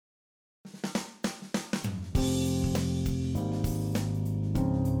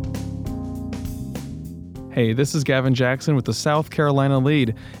Hey, this is Gavin Jackson with the South Carolina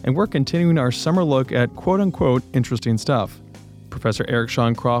Lead, and we're continuing our summer look at quote-unquote interesting stuff. Professor Eric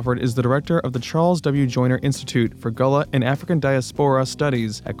Sean Crawford is the director of the Charles W. Joyner Institute for Gullah and African Diaspora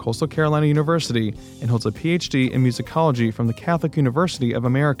Studies at Coastal Carolina University and holds a PhD in musicology from the Catholic University of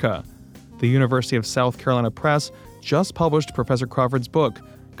America. The University of South Carolina Press just published Professor Crawford's book,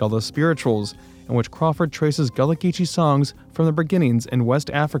 Gullah Spirituals, in which Crawford traces Gullah Geechee songs from their beginnings in West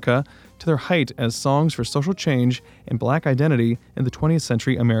Africa to their height as songs for social change and Black identity in the 20th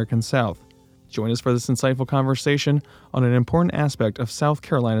century American South. Join us for this insightful conversation on an important aspect of South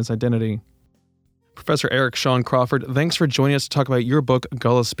Carolina's identity. Professor Eric Sean Crawford, thanks for joining us to talk about your book,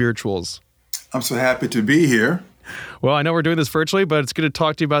 Gullah Spirituals. I'm so happy to be here. Well, I know we're doing this virtually, but it's good to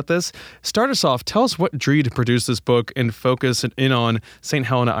talk to you about this. Start us off. Tell us what drew you to produce this book and focus in on St.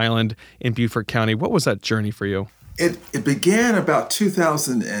 Helena Island in Beaufort County. What was that journey for you? It began about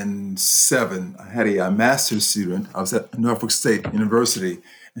 2007. I had a master's student. I was at Norfolk State University,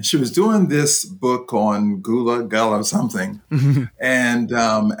 and she was doing this book on Gullah something. And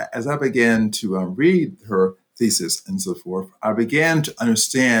as I began to read her thesis and so forth, I began to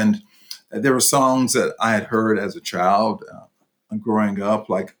understand that there were songs that I had heard as a child growing up,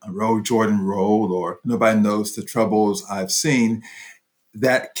 like Roll Jordan Roll or Nobody Knows the Troubles I've Seen,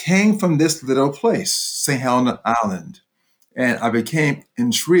 that came from this little place, St. Helena Island. And I became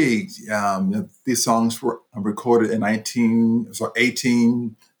intrigued. These songs were recorded in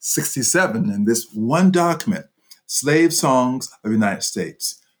 1867 in this one document, Slave Songs of the United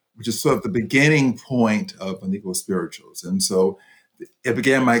States, which is sort of the beginning point of Gullah Spirituals. And so it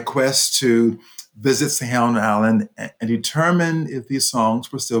began my quest to visit St. Helena Island and determine if these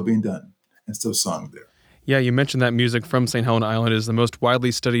songs were still being done and still sung there. Yeah, you mentioned that music from St. Helena Island is the most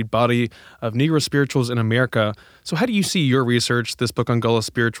widely studied body of Negro spirituals in America. So how do you see your research, this book on Gullah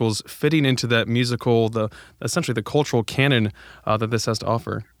spirituals, fitting into that musical, essentially the cultural canon that this has to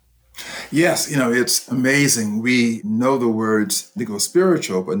offer? Yes, it's amazing. We know the words Negro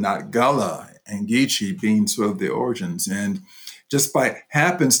spiritual, but not Gullah and Geechee being sort of the origins. And just by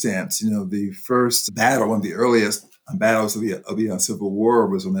happenstance, the first battle, one of the earliest battles of the Civil War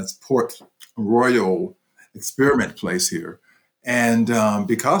was on that Port Royal experiment place here. And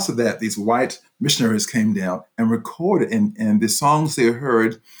because of that, these white missionaries came down and recorded, and the songs they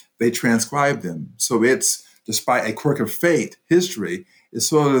heard, they transcribed them. So it's, despite a quirk of fate, history is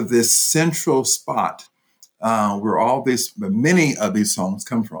sort of this central spot where many of these songs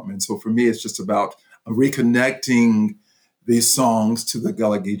come from. And so for me, it's just about reconnecting these songs to the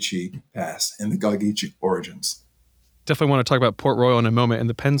Gullah Geechee past and the Gullah Geechee origins. Definitely want to talk about Port Royal in a moment in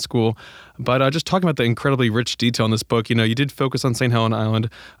the Penn School, but just talking about the incredibly rich detail in this book, you did focus on St. Helena Island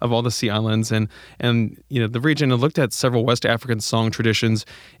of all the sea islands and the region, and looked at several West African song traditions,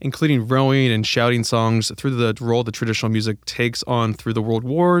 including rowing and shouting songs through the role the traditional music takes on through the World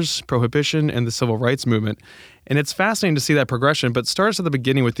Wars, Prohibition, and the Civil Rights Movement. And it's fascinating to see that progression, but starts at the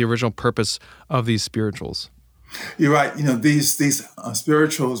beginning with the original purpose of these spirituals. You're right. These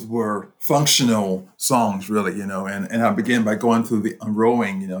spirituals were functional songs, really, and I began by going through the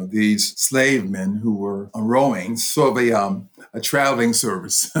rowing, these slave men who were rowing, sort of a traveling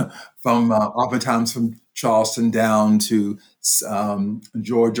service from oftentimes from Charleston down to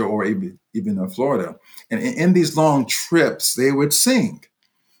Georgia or even Florida. And in these long trips, they would sing.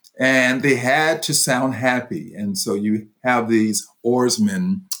 And they had to sound happy. And so you have these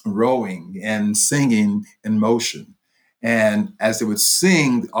oarsmen rowing and singing in motion. And as they would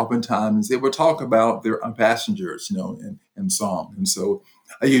sing, oftentimes they would talk about their passengers, in song. And so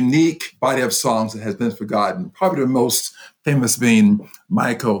a unique body of songs that has been forgotten, probably the most famous being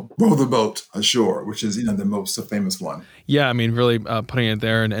Michael, Row the Boat Ashore, which is, the most famous one. Yeah, really putting it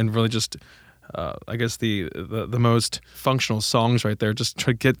there and really just I guess the most functional songs right there, just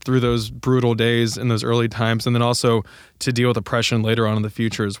to get through those brutal days in those early times, and then also to deal with oppression later on in the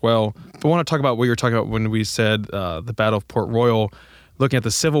future as well. But I want to talk about what you were talking about when we said the Battle of Port Royal, looking at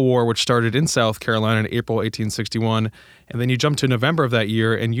the Civil War, which started in South Carolina in April 1861, and then you jump to November of that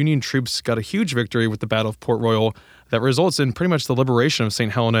year, and Union troops got a huge victory with the Battle of Port Royal that results in pretty much the liberation of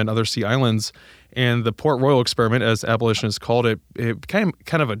St. Helena and other sea islands. And the Port Royal experiment, as abolitionists called it, it became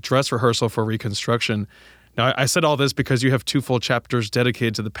kind of a dress rehearsal for Reconstruction. Now, I said all this because you have two full chapters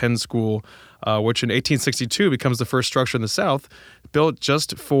dedicated to the Penn School, which in 1862 becomes the first structure in the South, built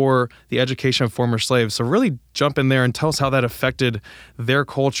just for the education of former slaves. So really jump in there and tell us how that affected their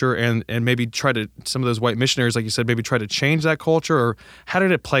culture and maybe try to, some of those white missionaries, like you said, maybe try to change that culture, or how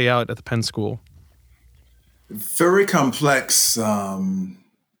did it play out at the Penn School? Very complex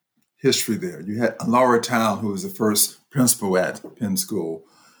history there. You had Laura Town, who was the first principal at Penn School,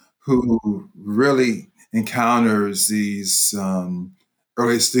 who really encounters these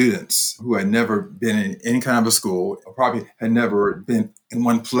early students who had never been in any kind of a school, or probably had never been in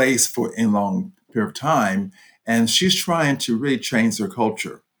one place for a long period of time. And she's trying to really change their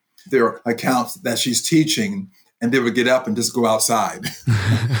culture. There are accounts that she's teaching, and they would get up and just go outside,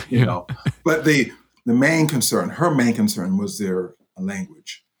 you know. But her main concern was their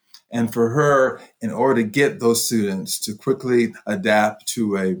language. And for her, in order to get those students to quickly adapt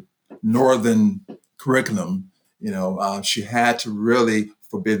to a Northern curriculum, she had to really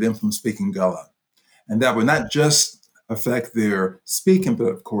forbid them from speaking Gullah. And that would not just affect their speaking, but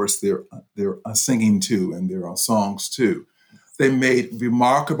of course their singing too, and their songs too. They made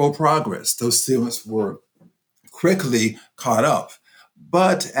remarkable progress. Those students were quickly caught up,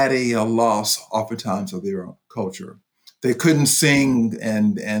 but at a loss oftentimes of their culture. They couldn't sing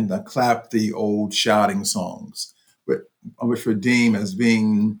and clap the old shouting songs, which were deemed as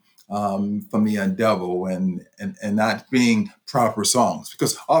being from the devil and not being proper songs,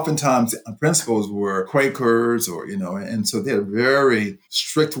 because oftentimes principals were Quakers and so they had a very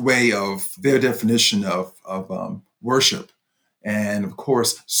strict way of their definition of worship. And of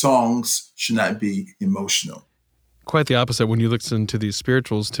course, songs should not be emotional. Quite the opposite when you listen to these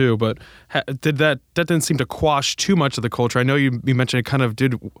spirituals too, but that didn't seem to quash too much of the culture. I know you mentioned it kind of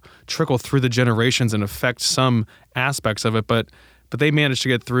did trickle through the generations and affect some aspects of it, but they managed to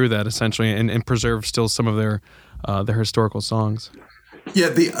get through that essentially and preserve still some of their historical songs. Yeah,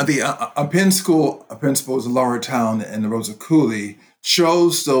 the Penn School principals in Lower Town and the Rosa Cooley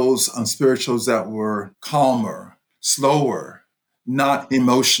chose those spirituals that were calmer, slower, not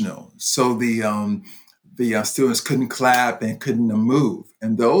emotional. So the students couldn't clap and couldn't move.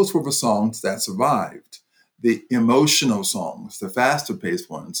 And those were the songs that survived. The emotional songs, the faster paced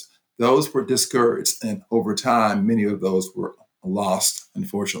ones, those were discouraged. And over time, many of those were lost,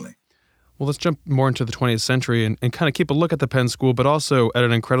 unfortunately. Well, let's jump more into the 20th century and kind of keep a look at the Penn School, but also at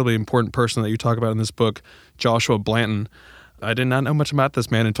an incredibly important person that you talk about in this book, Joshua Blanton. I did not know much about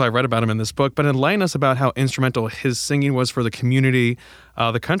this man until I read about him in this book, but enlighten us about how instrumental his singing was for the community,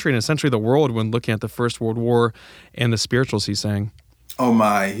 the country, and essentially the world when looking at the First World War and the spirituals he sang. Oh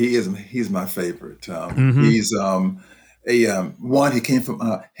my, he's my favorite. He's he came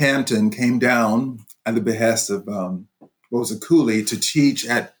from Hampton, came down at the behest of Rosa Cooley to teach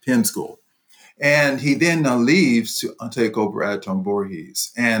at Penn School. And he then leaves to take over at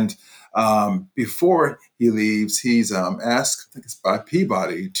Voorhees. And before he leaves, he's asked, I think it's by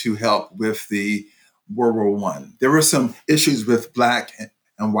Peabody, to help with the World War I. There were some issues with Black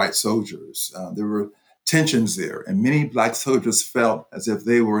and white soldiers. There were tensions there, and many Black soldiers felt as if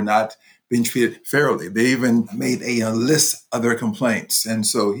they were not being treated fairly. They even made a list of their complaints. And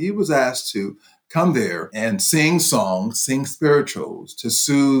so he was asked to come there and sing songs, sing spirituals to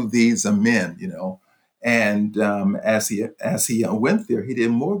soothe these men, And as he went there, he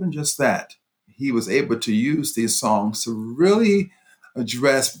did more than just that. He was able to use these songs to really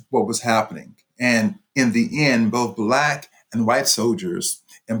address what was happening. And in the end, both Black and white soldiers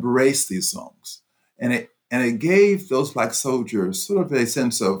embraced these songs. And it gave those Black soldiers sort of a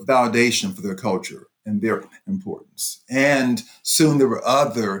sense of validation for their culture and their importance. And soon there were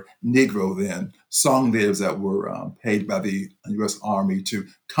other Negro then song leaders that were paid by the U.S. Army to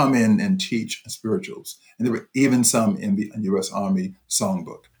come in and teach spirituals. And there were even some in the U.S. Army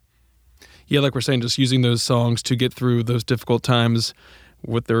songbook. Yeah, like we're saying, just using those songs to get through those difficult times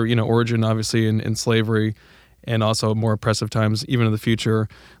with their, origin, obviously, in slavery and also more oppressive times, even in the future,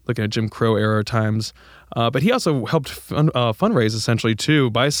 looking at Jim Crow era times. But he also helped fundraise, essentially, too,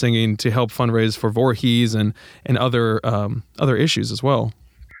 by singing to help fundraise for Voorhees and other issues as well.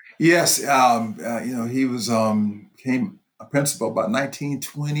 Yes, he was became a principal about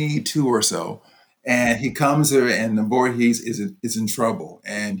 1922 or so, and he comes there, and the Voorhees is in trouble,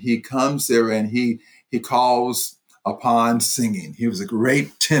 and he comes there, and he calls upon singing. He was a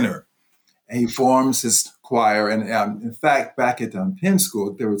great tenor, and he forms his choir. And in fact, back at Penn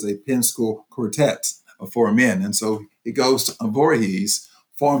School, there was a Penn School quartet of 4 men, and so he goes to Voorhees,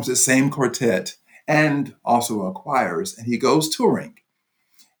 forms the same quartet, and also choirs, and he goes touring.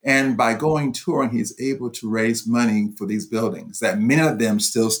 And by going touring, he's able to raise money for these buildings that many of them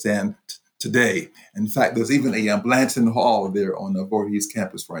still stand today. In fact, there's even a Blanton Hall there on the Voorhees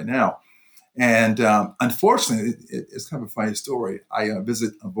campus right now. And unfortunately, it's kind of a funny story. I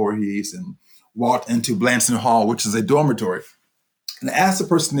visited Voorhees and walked into Blanton Hall, which is a dormitory, and I asked the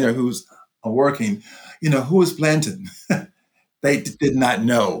person there who's working, who is Blanton? They did not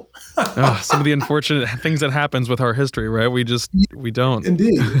know. Some of the unfortunate things that happens with our history, right? We don't.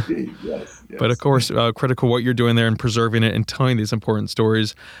 Indeed, yes, But of yes. course, critical what you're doing there and preserving it and telling these important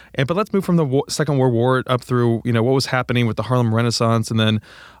stories. But let's move from the Second World War up through, what was happening with the Harlem Renaissance, and then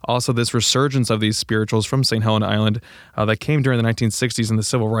also this resurgence of these spirituals from St. Helena Island that came during the 1960s and the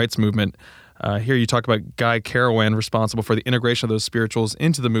Civil Rights Movement. Here you talk about Guy Carawan, responsible for the integration of those spirituals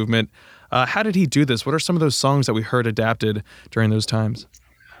into the movement. How did he do this? What are some of those songs that we heard adapted during those times?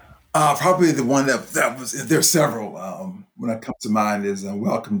 Probably the one that was, there's several. When that comes to mind is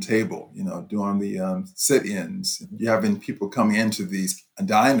Welcome Table, during the sit-ins. You having people come into these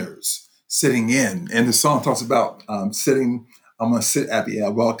diners, sitting in. And the song talks about I'm going to sit at the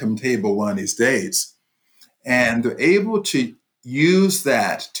welcome table one of these days. And they're able to use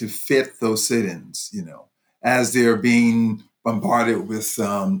that to fit those sit-ins, as they're being bombarded with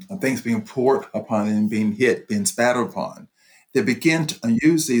things being poured upon and being hit, being spat upon. They begin to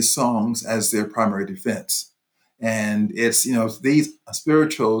use these songs as their primary defense. And it's, these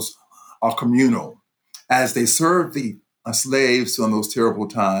spirituals are communal. As they served the slaves during those terrible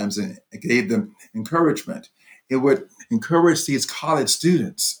times and gave them encouragement, it would encourage these college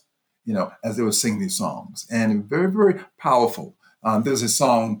students, as they were singing these songs. And very, very powerful. There's a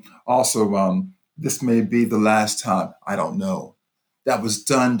song also, This May Be the Last Time, I Don't Know, that was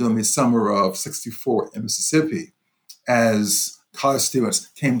done during the summer of '64 in Mississippi. As college students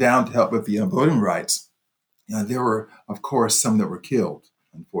came down to help with the voting rights, there were, of course, some that were killed,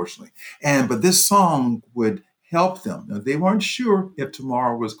 unfortunately. But this song would help them. Now, they weren't sure if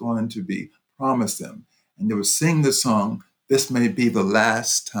tomorrow was going to be promised them. And they would sing the song, This May Be the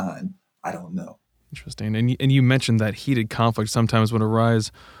Last Time, I Don't Know. Interesting. And you mentioned that heated conflict sometimes would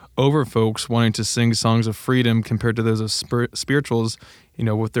arise over folks wanting to sing songs of freedom compared to those of spirituals,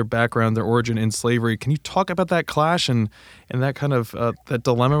 with their background, their origin in slavery. Can you talk about that clash and that kind of that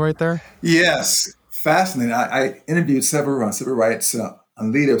dilemma right there? Yes, fascinating. I interviewed several civil rights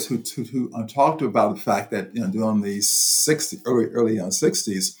leaders who talked about the fact that during the early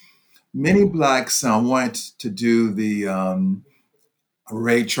 60s, many blacks wanted to do the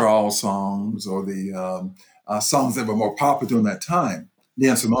Ray Charles songs or the songs that were more popular during that time,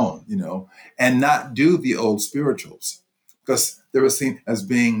 Nina Simone, and not do the old spirituals because they were seen as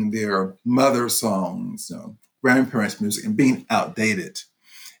being their mother songs, grandparents' music, and being outdated.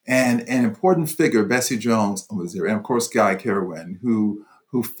 And an important figure, Bessie Jones, was there, and of course Guy Carawan, who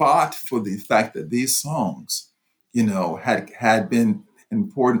fought for the fact that these songs, had been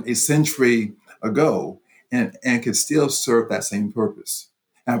important a century ago and could still serve that same purpose.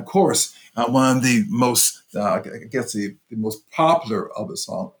 And of course, one of the most, the most popular of the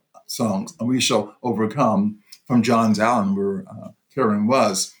songs, "And We Shall Overcome," from John Allen, where Karen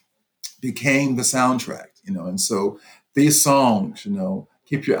was, became the soundtrack. And so these songs,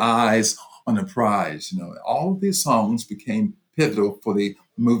 Keep Your Eyes on the Prize, all of these songs became pivotal for the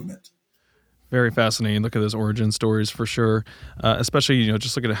movement. Very fascinating. Look at those origin stories for sure. Especially,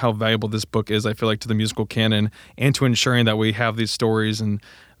 just look at how valuable this book is, I feel like, to the musical canon and to ensuring that we have these stories and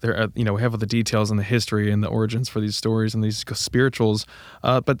there, we have all the details and the history and the origins for these stories and these spirituals.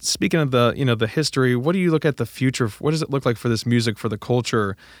 But speaking of the history, what do you look at the future? What does it look like for this music, for the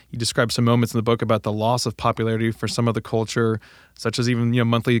culture? You describe some moments in the book about the loss of popularity for some of the culture, such as even,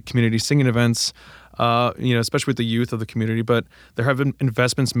 monthly community singing events, especially with the youth of the community. But there have been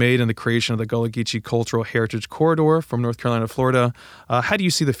investments made in the creation of the Gullah Geechee Cultural Heritage Corridor from North Carolina to Florida. How do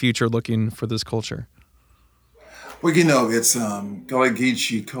you see the future looking for this culture? Well, it's Gullah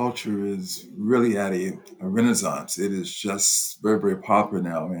Geechee culture is really at a renaissance. It is just very, very popular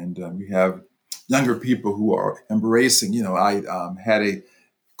now, and we have younger people who are embracing. I had a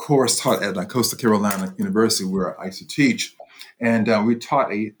course taught at Coastal Carolina University where I used to teach, and we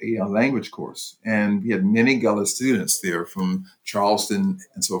taught a language course, and we had many Gullah students there from Charleston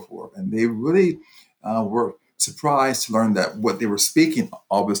and so forth, and they really were surprised to learn that what they were speaking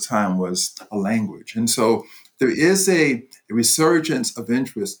all this time was a language, and so there is a resurgence of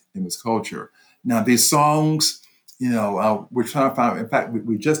interest in this culture. Now, these songs, we're trying to find. In fact,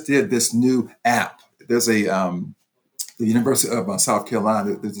 we just did this new app. There's the University of South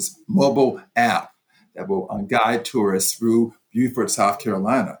Carolina. There's this mobile app that will guide tourists through Beaufort, South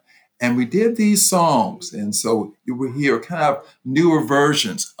Carolina. And we did these songs, and so you will hear kind of newer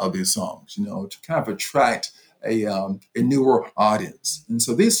versions of these songs, to kind of attract a newer audience. And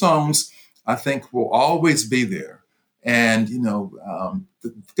so these songs, I think, will always be there. And,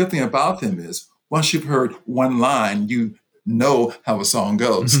 the good thing about them is once you've heard one line, you know how a song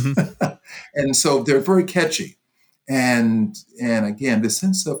goes. Mm-hmm. And so they're very catchy. And again, the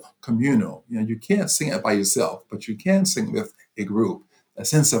sense of communal, you can't sing it by yourself, but you can sing with a group, a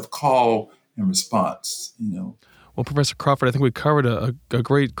sense of call and response, Well, Professor Crawford, I think we covered a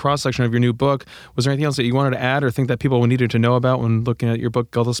great cross-section of your new book. Was there anything else that you wanted to add or think that people needed to know about when looking at your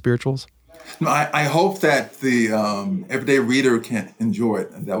book, Gullah Spirituals? No, I hope that the everyday reader can enjoy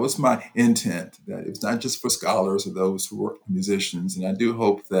it. And that was my intent, that it's not just for scholars or those who are musicians. And I do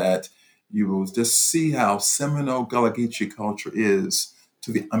hope that you will just see how seminal Gullah Geechee culture is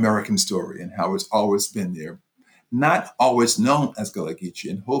to the American story and how it's always been there. Not always known as Gullah Geechee.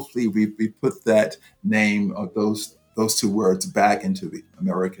 And hopefully we put that name or those two words back into the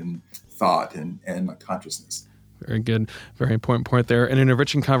American thought and consciousness. Very good. Very important point there. And an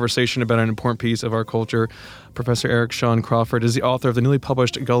enriching conversation about an important piece of our culture. Professor Eric Sean Crawford is the author of the newly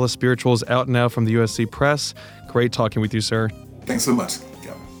published Gullah Spirituals, out now from the USC Press. Great talking with you, sir. Thanks so much,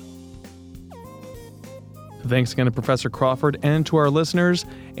 Kevin. Thanks again to Professor Crawford and to our listeners.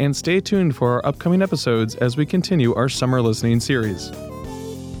 And stay tuned for our upcoming episodes as we continue our summer listening series.